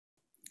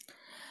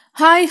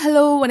Hi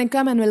hello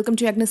வணக்கம் and welcome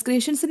to Agnes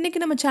creations. இன்றைக்கி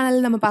நம்ம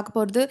சேனலில் நம்ம பார்க்க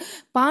போகிறது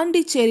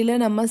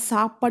பாண்டிச்சேரியில் நம்ம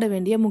சாப்பிட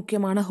வேண்டிய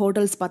முக்கியமான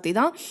ஹோட்டல்ஸ் பற்றி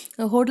தான்.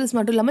 ஹோட்டல்ஸ்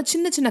மட்டும் இல்லாமல்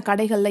சின்ன சின்ன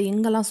கடைகளில்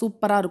எங்கெல்லாம்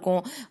சூப்பராக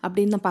இருக்கும்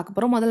அப்படின்னு தான் பார்க்க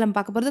போகிறோம். முதல்ல நம்ம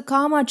பார்க்க போகிறது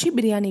காமாட்சி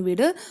பிரியாணி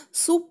வீடு.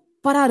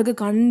 சூப்பராக இருக்குது.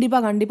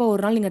 கண்டிப்பாக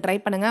ஒரு நாள் நீங்கள் ட்ரை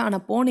பண்ணுங்கள்.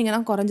 ஆனால் போனீங்கன்னா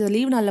குறைஞ்சது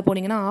லீவ் நாளில்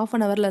போனீங்கன்னா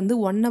 1/2 ஹவர்லேருந்து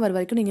 1 ஹவர்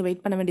வரைக்கும் நீங்கள்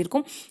வெயிட் பண்ண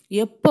வேண்டியிருக்கும்.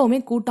 எப்போவுமே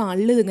கூட்டம்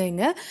அள்ளுதுங்க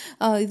இங்கே.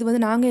 இது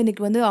வந்து நாங்கள்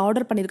இன்றைக்கி வந்து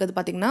ஆர்டர் பண்ணியிருக்கிறது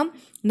பார்த்திங்கன்னா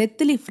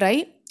நெத்திலி ஃப்ரை,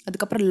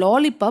 அதுக்கப்புறம்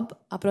லாலிபாப்,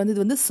 அப்புறம் வந்து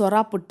இது வந்து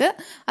சொரா புட்டு,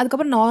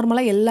 அதுக்கப்புறம்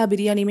நார்மலாக எல்லா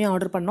பிரியாணியுமே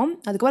ஆர்டர் பண்ணோம்.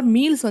 அதுக்கப்புறம்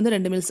மீல்ஸ் வந்து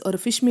 2 மீல்ஸ், ஒரு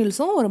ஃபிஷ்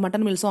மீல்ஸும் ஒரு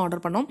மட்டன் மீல்ஸும்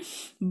ஆர்டர் பண்ணோம்.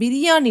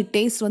 பிரியாணி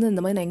டேஸ்ட் வந்து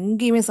இந்த மாதிரி நான்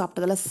எங்கேயுமே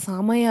சாப்பிட்டதில்ல,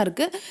 செமையாக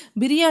இருக்குது.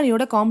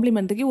 பிரியாணியோட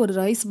காம்ப்ளிமெண்ட்டுக்கு ஒரு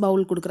ரைஸ்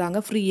பவுல்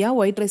கொடுக்குறாங்க ஃப்ரீயாக,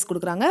 ஒயிட் ரைஸ்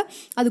கொடுக்குறாங்க,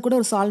 அது கூட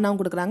ஒரு சால்னாவும்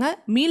கொடுக்குறாங்க.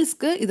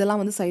 மீல்ஸ்க்கு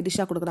இதெல்லாம் வந்து சைட்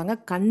டிஷ்ஷாக கொடுக்குறாங்க.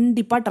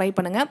 கண்டிப்பாக ட்ரை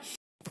பண்ணுங்கள்.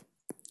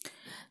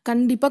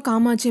 கண்டிப்பாக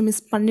காமாட்சியை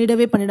மிஸ்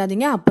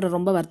பண்ணிடாதீங்க, அப்புறம்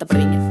ரொம்ப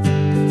வருத்தப்படுவீங்க.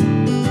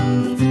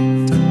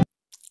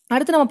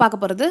 அடுத்து நம்ம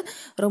பார்க்க போகிறது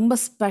ரொம்ப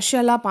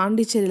ஸ்பெஷலாக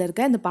பாண்டிச்சேரியில்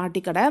இருக்க இந்த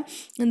பாட்டிக்கடை.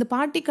 இந்த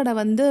பாட்டிக்கடை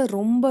வந்து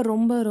ரொம்ப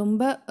ரொம்ப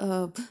ரொம்ப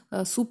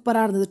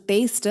சூப்பராக இருந்தது.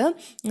 டேஸ்ட்டு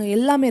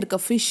எல்லாமே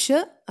இருக்குது. ஃபிஷ்ஷு,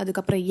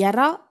 அதுக்கப்புறம்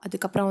எறா,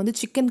 அதுக்கப்புறம் வந்து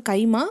சிக்கன்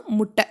கைமா,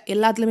 முட்டை,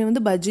 எல்லாத்துலேயுமே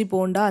வந்து பஜ்ஜி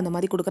போண்டா அந்த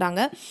மாதிரி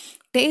கொடுக்குறாங்க.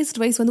 டேஸ்ட்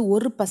வைஸ் வந்து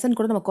 1%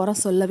 கூட நம்ம குறை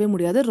சொல்லவே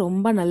முடியாது.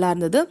 ரொம்ப நல்லா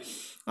இருந்தது.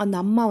 அந்த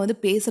அம்மா வந்து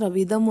பேசுகிற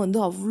விதம் வந்து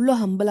அவ்வளோ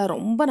ஹம்பிளாக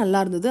ரொம்ப நல்லா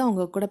இருந்தது.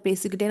 அவங்க கூட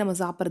பேசிக்கிட்டே நம்ம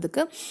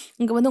சாப்பிட்றதுக்கு.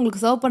 இங்கே வந்து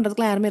உங்களுக்கு சர்வ்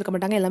பண்ணுறதுக்குலாம் யாருமே இருக்க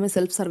மாட்டாங்க. எல்லாமே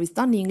செல்ஃப் சர்வீஸ்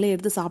தான். நீங்களே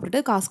எடுத்து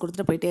சாப்பிட்டுட்டு காசு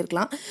கொடுத்துட்டு போயிட்டே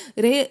இருக்கலாம்.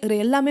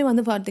 எல்லாமே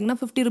வந்து பார்த்திங்கன்னா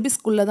 50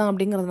 ருபீஸ்க்குள்ளே தான்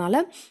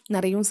அப்படிங்கிறதுனால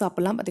நிறையும்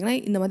சாப்பிட்லாம். பார்த்திங்கன்னா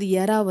இந்த மாதிரி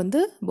எறா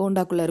வந்து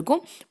போண்டாக்குள்ளே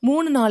இருக்கும்.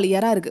 3-4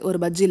 எறா இருக்குது ஒரு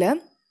பஜ்ஜியில்.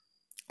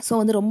 ஸோ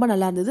வந்து ரொம்ப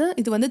நல்லா இருந்தது.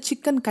 இது வந்து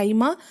சிக்கன்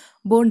கைமா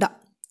போண்டா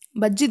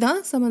பஜ்ஜி தான்,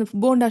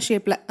 போண்டா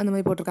ஷேப்பில் அந்த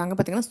மாதிரி போட்டிருக்காங்க.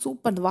 பார்த்திங்கன்னா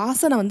சூப்பர்.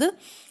 வாசனை வந்து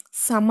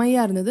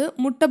செமையாக இருந்தது.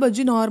 முட்டை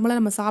பஜ்ஜி நார்மலாக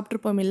நம்ம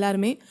சாப்பிட்ருப்போம்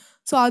எல்லாருமே.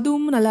 ஸோ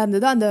அதுவும் நல்லா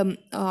இருந்தது. அந்த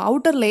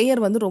அவுட்டர்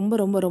லேயர் வந்து ரொம்ப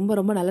ரொம்ப ரொம்ப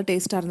ரொம்ப நல்ல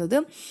டேஸ்ட்டாக இருந்தது.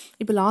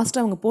 இப்போ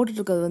லாஸ்ட்டாக அவங்க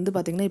போட்டுட்ருக்கிறது வந்து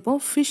பார்த்திங்கன்னா இப்போ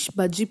ஃபிஷ்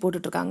பஜ்ஜி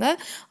போட்டுட்ருக்காங்க.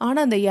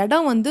 ஆனால் அந்த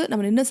இடம் வந்து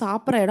நம்ம நின்று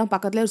சாப்பிட்ற இடம்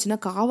பக்கத்துலேயே ஒரு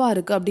சின்ன காவா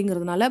இருக்குது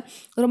அப்படிங்கிறதுனால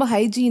ரொம்ப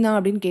ஹைஜீனா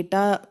அப்படின்னு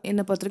கேட்டால்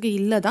என்னை பொறுத்த வரைக்கும்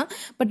இல்லை தான்.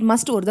 பட்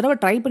மஸ்ட் ஒரு தடவை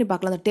ட்ரை பண்ணி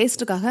பார்க்கலாம். அந்த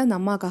டேஸ்ட்டுக்காக, அந்த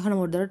அம்மாக்காக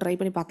நம்ம ஒரு தடவை ட்ரை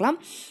பண்ணி பார்க்கலாம்.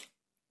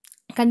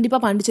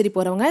 கண்டிப்பாக பாண்டிச்சேரி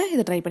போகிறவங்க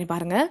இதை ட்ரை பண்ணி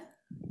பாருங்கள்.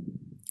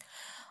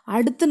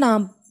 அடுத்து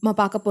நான்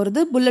பார்க்க போகிறது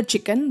புல்லட்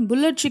சிக்கன்.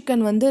 புல்லட்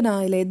சிக்கன் வந்து நான்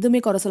இதில் எதுவுமே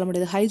குறை சொல்ல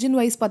முடியாது. ஹைஜீன்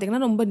வைஸ்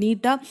பார்த்திங்கன்னா ரொம்ப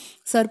நீட்டாக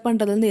சர்வ்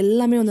பண்ணுறதுலேருந்து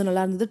எல்லாமே வந்து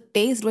நல்லா இருந்தது.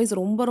 டேஸ்ட் வைஸ்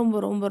ரொம்ப ரொம்ப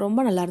ரொம்ப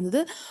ரொம்ப நல்லா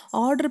இருந்தது.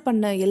 ஆர்டர்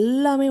பண்ண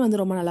எல்லாமே வந்து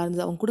ரொம்ப நல்லா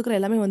இருந்தது. அவங்க கொடுக்குற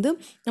எல்லாமே வந்து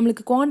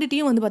நம்மளுக்கு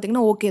குவான்டிட்டியும் வந்து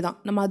பார்த்திங்கன்னா ஓகே தான்.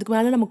 நம்ம அதுக்கு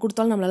மேலே நம்ம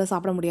கொடுத்தாலும் நம்மளால்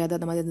சாப்பிட முடியாது,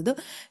 அந்த மாதிரி இருந்தது.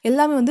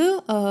 எல்லாமே வந்து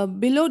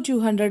பிலோ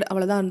 200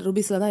 அவ்வளோதான்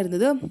ருபீஸில் தான்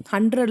இருந்தது.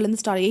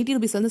 100லேருந்து 80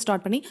 ருபீஸ்லேருந்து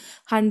ஸ்டார்ட் பண்ணி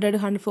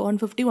 100,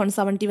 150,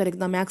 170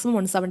 வரைக்கும் தான். மேக்ஸிமம்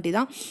 170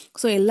 தான்.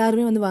 ஸோ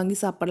எல்லாருமே வந்து வாங்கி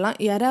சாப்பிட்லாம்.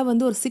 யாராவது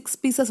வந்து ஒரு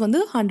 6 பீசஸ் வந்து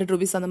 100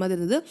 ருபீஸ் அந்த மாதிரி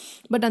இருந்தது.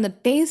 பட் அந்த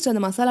டேஸ்ட்,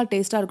 அந்த மசாலா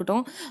டேஸ்ட்டாக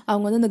இருக்கட்டும்,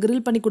 அவங்க வந்து அந்த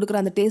கிரில் பண்ணி கொடுக்குற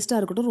அந்த டேஸ்ட்டாக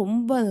இருக்கட்டும்,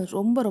 ரொம்ப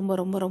ரொம்ப ரொம்ப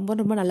ரொம்ப ரொம்ப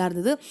ரொம்ப நல்லா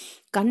இருந்தது.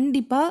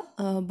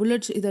 கண்டிப்பாக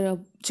புல்லட் இதை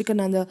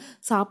சிக்கன் அந்த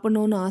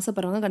சாப்பிட்ணுன்னு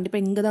ஆசைப்படுறவங்க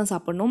கண்டிப்பாக இங்கே தான்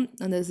சாப்பிட்ணும்.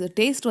 அந்த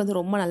டேஸ்ட் வந்து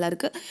ரொம்ப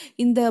நல்லாயிருக்கு.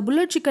 இந்த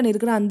புல்லட் சிக்கன்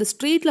இருக்கிற அந்த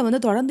ஸ்ட்ரீட்டில்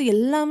வந்து தொடர்ந்து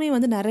எல்லாமே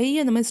வந்து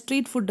நிறைய இந்த மாதிரி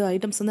ஸ்ட்ரீட் ஃபுட்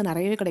ஐட்டம்ஸ் வந்து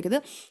நிறையவே கிடைக்குது.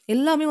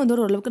 எல்லாமே வந்து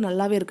ஓரளவுக்கு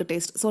நல்லாவே இருக்குது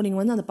டேஸ்ட். ஸோ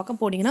நீங்கள் வந்து அந்த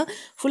பக்கம் போனீங்கன்னா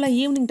ஃபுல்லாக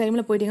ஈவினிங்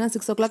டைமில் போயிட்டீங்கன்னா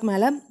 6 o'clock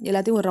மேலே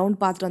எல்லாத்தையும் ஒரு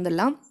ரவுண்ட் பார்த்துட்டு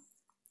வந்துடலாம்.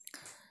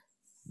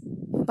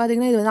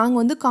 பார்த்திங்கன்னா இது நாங்கள்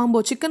வந்து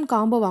சிக்கன்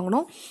காம்போ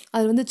வாங்கினோம்.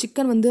 அது வந்து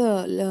சிக்கன் வந்து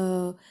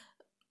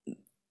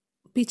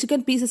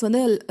சிக்கன் பீசஸ்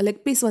வந்து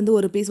லெக் பீஸ் வந்து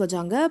ஒரு பீஸ்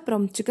வச்சாங்க.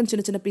 அப்புறம் சிக்கன்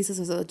சின்ன சின்ன பீசஸ்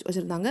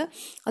வச்சுருந்தாங்க.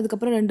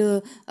 அதுக்கப்புறம் 2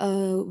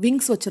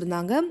 விங்ஸ்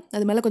வச்சுருந்தாங்க.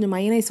 அது மேலே கொஞ்சம்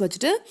மைனஸ்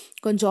வச்சுட்டு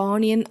கொஞ்சம்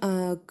ஆனியன்,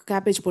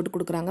 கேபேஜ் போட்டு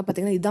கொடுக்குறாங்க.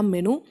 பார்த்திங்கன்னா இதுதான்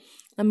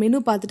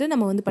மெனு பார்த்துட்டு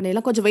நம்ம வந்து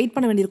பண்ணிடலாம். கொஞ்சம் வெயிட்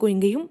பண்ண வேண்டியிருக்கும்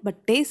இங்கேயும். பட்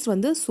டேஸ்ட்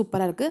வந்து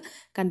சூப்பராக இருக்குது.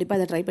 கண்டிப்பாக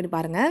இதை ட்ரை பண்ணி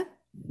பாருங்கள்.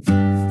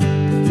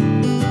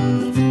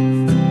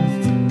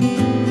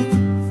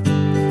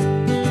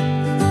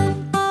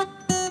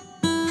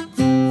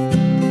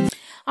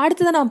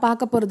 அடுத்ததான் நான்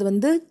பார்க்க போகிறது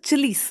வந்து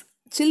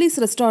சில்லிஸ்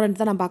ரெஸ்டாரண்ட்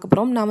தான் நான் பார்க்க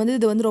போகிறோம். நான் வந்து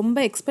இது வந்து ரொம்ப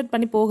எக்ஸ்பெக்ட்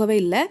பண்ணி போகவே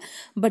இல்லை.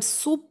 பட்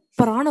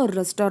சூப்பரான ஒரு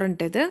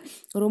ரெஸ்டாரண்ட் இது.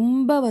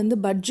 ரொம்ப வந்து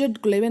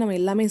பட்ஜெட்குள்ளேயே நம்ம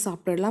எல்லாமே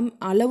சாப்பிடலாம்.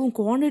 அளவும்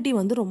குவான்டிட்டி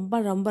வந்து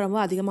ரொம்ப ரொம்ப ரொம்ப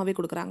அதிகமாகவே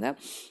கொடுக்குறாங்க.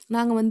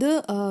 நாங்கள் வந்து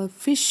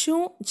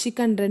ஃபிஷ்ஷும்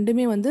சிக்கன்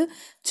ரெண்டுமே வந்து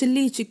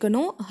சில்லி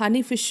சிக்கனும்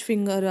ஹனி ஃபிஷ்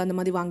ஃபிங்கர் அந்த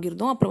மாதிரி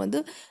வாங்கியிருந்தோம். அப்புறம்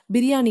வந்து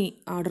பிரியாணி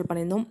ஆர்டர்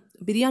பண்ணியிருந்தோம்.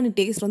 பிரியாணி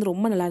டேஸ்ட் வந்து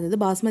ரொம்ப நல்லா இருந்தது.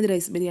 பாஸ்மதி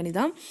ரைஸ் பிரியாணி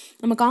தான்.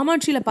 நம்ம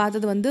காமாட்சியில்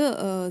பார்த்தது வந்து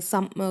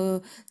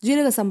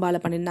ஜீரக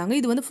சம்பாவில் பண்ணியிருந்தாங்க.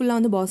 இது வந்து ஃபுல்லாக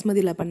வந்து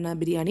பாஸ்மதியில் பண்ண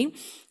பிரியாணி.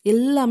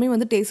 எல்லாமே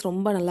வந்து டேஸ்ட்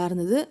ரொம்ப நல்லா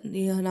இருந்தது.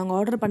 நாங்கள்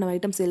ஆர்டர் பண்ண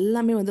ஐட்டம்ஸ்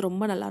எல்லாமே வந்து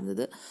ரொம்ப நல்லா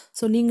இருந்தது.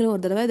 ஸோ நீங்களும்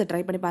ஒரு தடவை இதை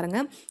ட்ரை பண்ணி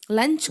பாருங்கள்.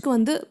 லஞ்சுக்கு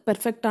வந்து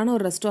பெர்ஃபெக்டான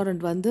ஒரு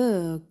ரெஸ்டாரண்ட் வந்து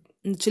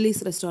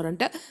சில்லிஸ்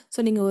ரெஸ்டாரண்ட்டு.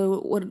 ஸோ நீங்கள்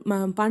ஒரு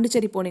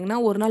பாண்டிச்சேரி போனீங்கன்னா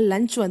ஒரு நாள்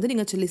லஞ்ச் வந்து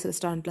நீங்கள் சில்லிஸ்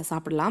ரெஸ்டாரண்ட்டில்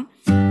சாப்பிடலாம்.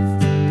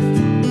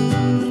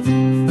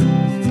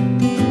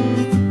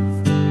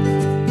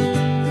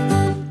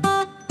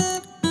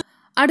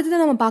 அடுத்தது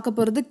நம்ம பார்க்க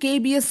போகிறது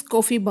கேபிஎஸ்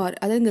காஃபி பார்.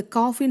 அதாவது இங்கே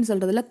காஃபின்னு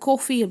சொல்கிறதுல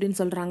கோஃபி அப்படின்னு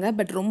சொல்கிறாங்க.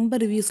 பட் ரொம்ப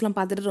ரிவ்யூஸ்லாம்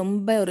பார்த்துட்டு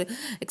ரொம்ப ஒரு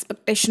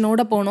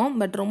எக்ஸ்பெக்டேஷனோடு போனோம்.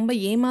 பட் ரொம்ப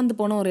ஏமாந்து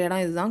போன ஒரு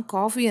இடம் இதுதான்.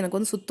 காஃபி எனக்கு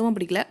வந்து சுத்தமாக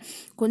பிடிக்கல.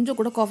 கொஞ்சம்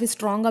கூட காஃபி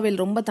ஸ்ட்ராங்காகவே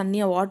இல்லை, ரொம்ப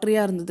தண்ணியாக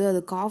வாட்டரியாக இருந்தது.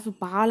 அது காஃபி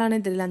பாலானே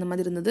தெரியல, அந்த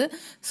மாதிரி இருந்தது.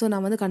 ஸோ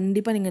நான் வந்து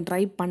கண்டிப்பாக நீங்கள்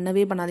ட்ரை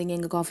பண்ணவே பண்ணாதீங்க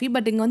எங்கள் காஃபி.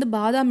 பட் இங்கே வந்து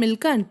பாதாம்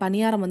மில்க் அண்ட்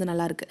பனியாரம் வந்து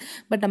நல்லாயிருக்கு.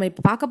 பட் நம்ம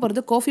இப்போ பார்க்க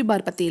போகிறது காஃபி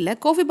பார் பற்றி இல்லை.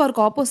 காஃபி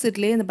பாருக்கு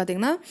ஆப்போசிட்லேயே வந்து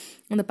பார்த்திங்கன்னா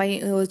அந்த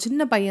பையன், ஒரு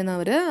சின்ன பையன்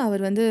தான்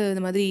அவர் வந்து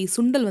இந்த மாதிரி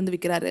சுண்டல் வந்து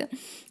விற்கிறாரு.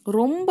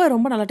 ரொம்ப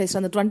ரொம்ப நல்லா டேஸ்ட்.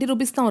 அந்த 20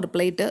 rupees தான் ஒரு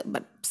பிளேட்டு.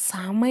 பட்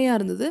செமையாக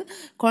இருந்தது.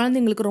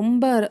 குழந்தைங்களுக்கு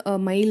ரொம்ப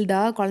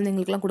மைல்டாக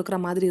குழந்தைங்களுக்குலாம் கொடுக்குற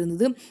மாதிரி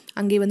இருந்தது.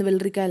 அங்கேயே வந்து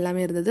வெள்ளரிக்காய்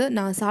எல்லாமே இருந்தது.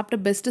 நான் சாப்பிட்ட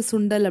பெஸ்ட்டு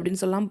சுண்டல்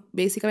அப்படின்னு சொல்லலாம்.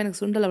 பேசிக்காக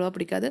எனக்கு சுண்டல் அவ்வளோவா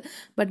பிடிக்காது.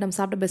 பட் நம்ம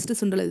சாப்பிட்ட பெஸ்ட்டு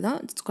சுண்டல் இதுதான்.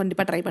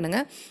 கண்டிப்பாக ட்ரை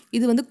பண்ணுங்கள்.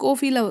 இது வந்து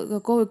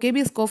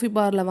கேபிஎஸ் காஃபி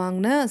பாரில்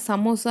வாங்கின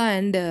சமோசா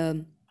அண்டு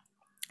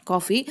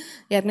காஃபி.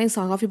 ஏற்கனவே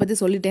காஃபி பற்றி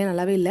சொல்லிட்டேன்,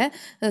 நல்லாவே இல்லை.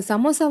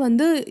 சமோசா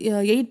வந்து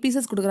 8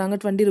 pieces கொடுக்குறாங்க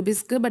 20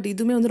 rupeesக்கு. பட்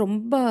இதுவுமே வந்து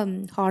ரொம்ப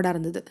ஹார்டாக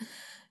இருந்தது.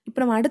 இப்போ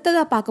நம்ம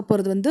அடுத்ததாக பார்க்க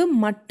போகிறது வந்து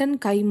மட்டன்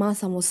கைமா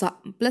சமோசா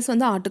ப்ளஸ்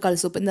வந்து ஆட்டுக்கால்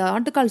சூப். இந்த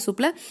ஆட்டுக்கால்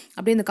சூப்பில்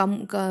அப்படியே இந்த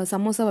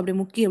சமோசாவை அப்படியே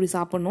முக்கி அப்படி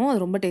சாப்பிட்ணும். அது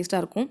ரொம்ப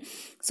டேஸ்ட்டாக இருக்கும்.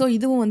 ஸோ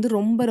இதுவும் வந்து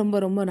ரொம்ப ரொம்ப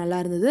ரொம்ப நல்லா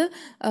இருந்தது.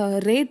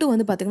 ரேட்டும்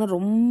வந்து பார்த்திங்கன்னா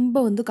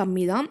ரொம்ப வந்து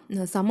கம்மி தான்.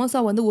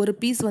 சமோசா வந்து ஒரு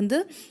பீஸ் வந்து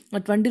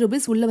 20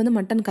 rupees, உள்ளே வந்து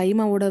மட்டன்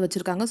கைமாவோட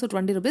வச்சுருக்காங்க. So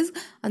 20 rupees.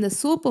 அந்த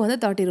சூப்பு வந்து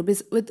 30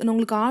 rupees.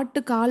 உங்களுக்கு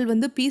ஆட்டுக்கால்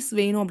வந்து பீஸ்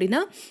வேணும்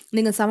அப்படின்னா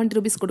நீங்கள் 70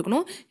 rupees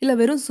கொடுக்கணும். இல்லை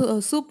வெறும்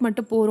சூப்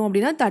மட்டும் போகிறோம்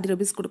அப்படின்னா 30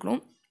 rupees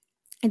கொடுக்கணும்.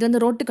 இது வந்து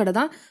ரோட்டு கடை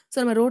தான். ஸோ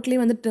நம்ம ரோட்லேயே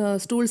வந்து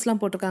ஸ்டூல்ஸ்லாம்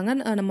போட்டிருக்காங்க.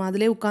 நம்ம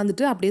அதிலே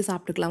உட்காந்துட்டு அப்படியே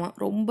சாப்பிட்டுக்கலாமா.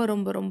 ரொம்ப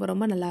ரொம்ப ரொம்ப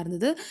ரொம்ப நல்லா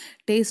இருந்தது.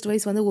 டேஸ்ட்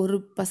வைஸ் வந்து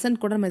 1%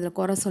 கூட நம்ம இதில்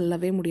குறை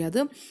சொல்லவே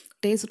முடியாது.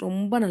 டேஸ்ட்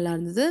ரொம்ப நல்லா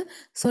இருந்தது.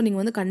 ஸோ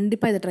நீங்கள் வந்து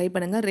கண்டிப்பாக இதை ட்ரை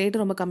பண்ணுங்கள்.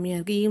 ரேட்டு ரொம்ப கம்மியாக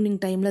இருக்குது. ஈவினிங்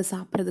டைமில்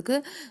சாப்பிட்றதுக்கு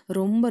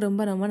ரொம்ப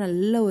ரொம்ப ரொம்ப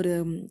நல்ல ஒரு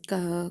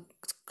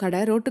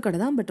கடை. ரோட்டு கடை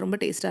தான், பட் ரொம்ப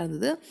டேஸ்ட்டாக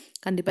இருந்தது.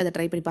 கண்டிப்பாக இதை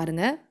ட்ரை பண்ணி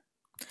பாருங்கள்.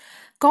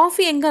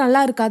 காஃபி எங்கே நல்லா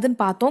இருக்காதுன்னு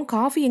பார்த்தோம்.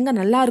 காஃபி எங்கே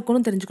நல்லா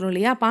இருக்கும்னு தெரிஞ்சுக்கணும்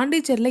இல்லையா?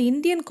 பாண்டிச்சேரியில்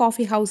இந்தியன்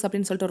காஃபி ஹவுஸ்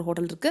அப்படின்னு சொல்லிட்டு ஒரு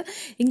ஹோட்டல் இருக்குது.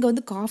 இங்கே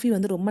வந்து காஃபி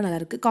வந்து ரொம்ப நல்லா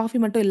இருக்குது. காஃபி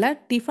மட்டும் இல்லை,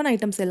 டிஃபன்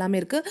ஐட்டம்ஸ் எல்லாமே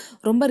இருக்குது.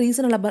 ரொம்ப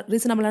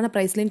ரீசனபிளான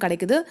ப்ரைஸ்லேயும்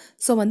கிடைக்குது.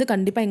 ஸோ வந்து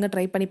கண்டிப்பாக இங்கே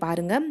ட்ரை பண்ணி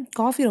பாருங்கள்.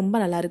 காஃபி ரொம்ப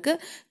நல்லாயிருக்கு.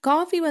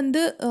 காஃபி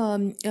வந்து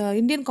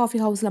இந்தியன்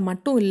காஃபி ஹவுஸில்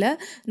மட்டும் இல்லை,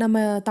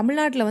 நம்ம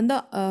தமிழ்நாட்டில் வந்து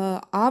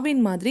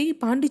ஆவின் மாதிரி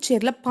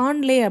பாண்டிச்சேரியில்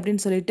பாண்லே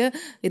அப்படின்னு சொல்லிட்டு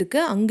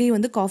இருக்குது. அங்கேயும்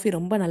வந்து காஃபி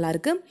ரொம்ப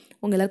நல்லாயிருக்கு.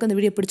 உங்கள் எல்லாருக்கும் அந்த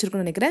வீடியோ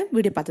பிடிச்சிருக்குன்னு நினைக்கிறேன்.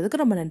 வீடியோ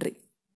பார்த்ததுக்கு ரொம்ப நன்றி.